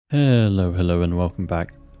Hello and welcome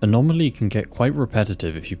back. Anomaly can get quite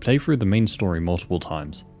repetitive if you play through the main story multiple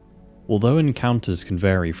times. Although encounters can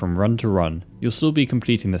vary from run to run, you'll still be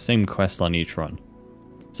completing the same questline each run.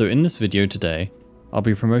 So in this video today, I'll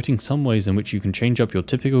be promoting some ways in which you can change up your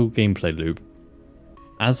typical gameplay loop.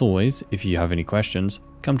 As always, if you have any questions,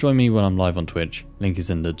 come join me when I'm live on Twitch, link is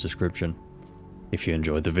in the description. If you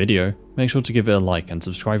enjoyed the video, make sure to give it a like and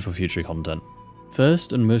subscribe for future content.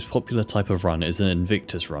 First and most popular type of run is an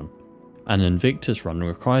Invictus run. An Invictus run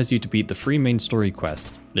requires you to beat the 3 main story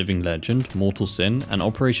quests, Living Legend, Mortal Sin, and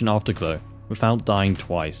Operation Afterglow, without dying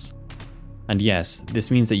twice. And yes,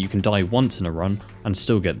 this means that you can die once in a run and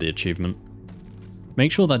still get the achievement.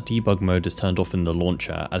 Make sure that debug mode is turned off in the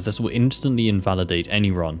launcher, as this will instantly invalidate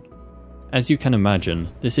any run. As you can imagine,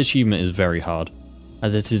 this achievement is very hard,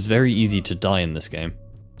 as it is very easy to die in this game,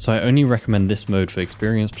 so I only recommend this mode for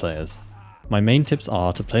experienced players. My main tips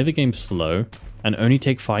are to play the game slow and only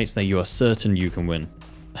take fights that you are certain you can win.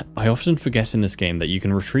 I often forget in this game that you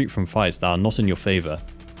can retreat from fights that are not in your favour,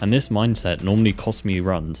 and this mindset normally costs me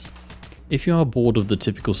runs. If you are bored of the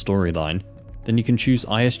typical storyline, then you can choose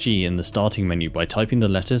ISG in the starting menu by typing the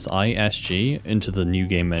letters ISG into the new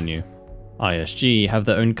game menu. ISG have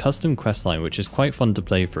their own custom questline which is quite fun to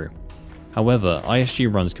play through. However,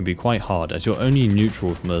 ISG runs can be quite hard as you're only neutral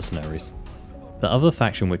with mercenaries. The other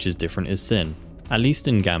faction which is different is Sin, at least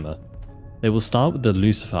in Gamma. They will start with the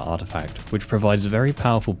Lucifer artifact, which provides very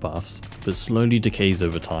powerful buffs, but slowly decays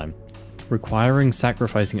over time, requiring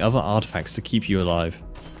sacrificing other artifacts to keep you alive.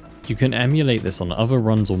 You can emulate this on other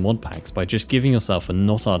runs or mod packs by just giving yourself a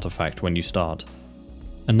not artifact when you start.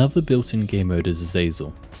 Another built-in game mode is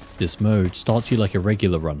Azazel. This mode starts you like a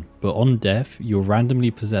regular run, but on death, you'll randomly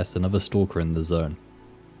possess another stalker in the zone.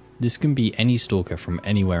 This can be any stalker from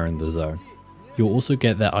anywhere in the zone. You'll also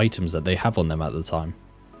get their items that they have on them at the time.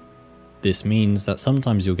 This means that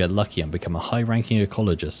sometimes you'll get lucky and become a high-ranking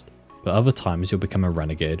ecologist, but other times you'll become a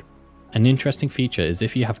renegade. An interesting feature is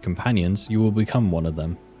if you have companions, you will become one of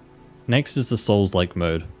them. Next is the Souls-like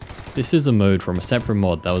mode. This is a mode from a separate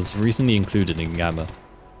mod that was recently included in Gamma.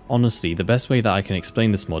 Honestly, the best way that I can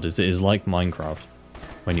explain this mod is it is like Minecraft.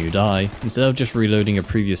 When you die, instead of just reloading a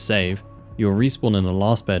previous save, you will respawn in the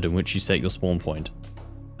last bed in which you set your spawn point,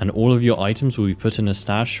 and all of your items will be put in a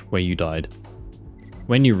stash where you died.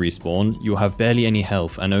 When you respawn, you will have barely any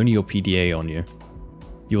health and only your PDA on you.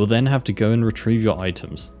 You will then have to go and retrieve your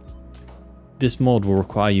items. This mod will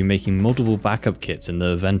require you making multiple backup kits in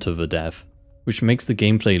the event of a death, which makes the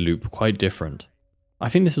gameplay loop quite different. I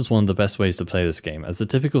think this is one of the best ways to play this game, as the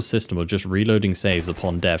typical system of just reloading saves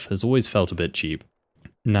upon death has always felt a bit cheap.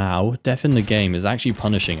 Now, death in the game is actually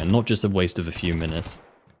punishing and not just a waste of a few minutes.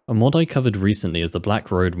 A mod I covered recently is the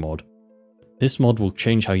Black Road mod. This mod will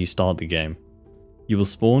change how you start the game. You will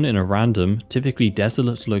spawn in a random, typically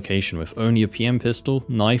desolate location with only a PM pistol,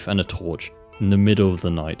 knife and a torch in the middle of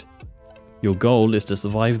the night. Your goal is to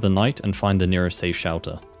survive the night and find the nearest safe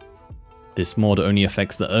shelter. This mod only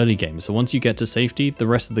affects the early game, so once you get to safety, the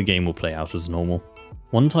rest of the game will play out as normal.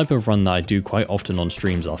 One type of run that I do quite often on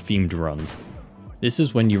streams are themed runs. This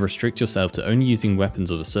is when you restrict yourself to only using weapons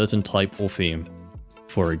of a certain type or theme.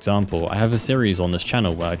 For example, I have a series on this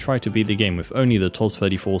channel where I try to beat the game with only the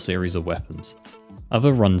TOS-34 series of weapons.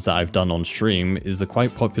 Other runs that I've done on stream is the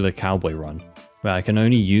quite popular Cowboy run, where I can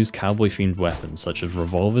only use cowboy themed weapons such as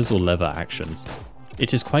revolvers or lever actions.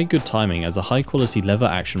 It is quite good timing as a high quality lever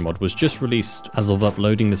action mod was just released as of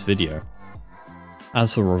uploading this video.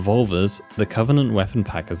 As for revolvers, the Covenant weapon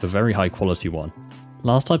pack is a very high quality one.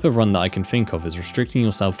 Last type of run that I can think of is restricting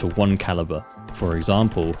yourself to one caliber. For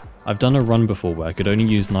example, I've done a run before where I could only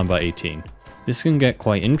use 9x18. This can get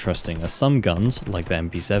quite interesting as some guns, like the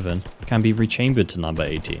MP7, can be rechambered to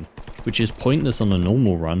 9x18, which is pointless on a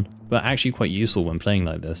normal run, but actually quite useful when playing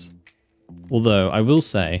like this. Although, I will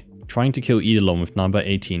say, trying to kill Eidolon with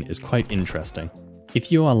 9x18 is quite interesting.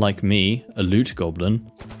 If you are like me, a loot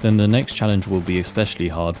goblin, then the next challenge will be especially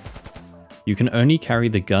hard. You can only carry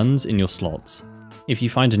the guns in your slots. If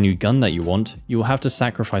you find a new gun that you want, you will have to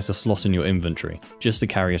sacrifice a slot in your inventory, just to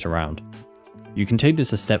carry it around. You can take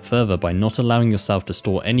this a step further by not allowing yourself to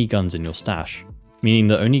store any guns in your stash, meaning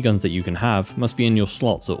the only guns that you can have must be in your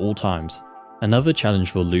slots at all times. Another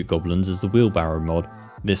challenge for loot goblins is the wheelbarrow mod.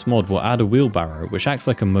 This mod will add a wheelbarrow which acts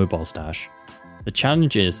like a mobile stash. The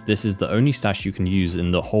challenge is this is the only stash you can use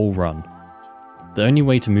in the whole run. The only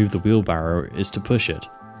way to move the wheelbarrow is to push it,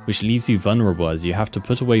 which leaves you vulnerable as you have to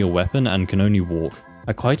put away your weapon and can only walk.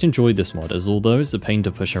 I quite enjoy this mod as although it's a pain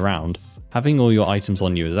to push around, having all your items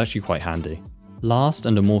on you is actually quite handy. Last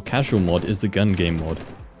and a more casual mod is the gun game mod.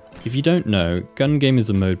 If you don't know, gun game is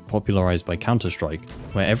a mode popularized by Counter-Strike,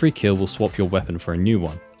 where every kill will swap your weapon for a new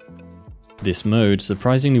one. This mode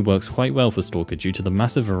surprisingly works quite well for S.T.A.L.K.E.R due to the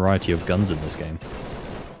massive variety of guns in this game.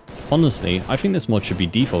 Honestly, I think this mod should be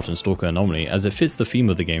default in S.T.A.L.K.E.R Anomaly as it fits the theme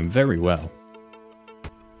of the game very well.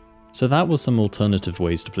 So that was some alternative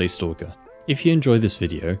ways to play S.T.A.L.K.E.R. If you enjoyed this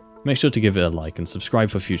video, make sure to give it a like and subscribe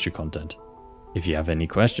for future content. If you have any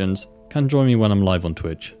questions, come join me when I'm live on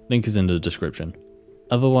Twitch, link is in the description.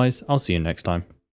 Otherwise, I'll see you next time.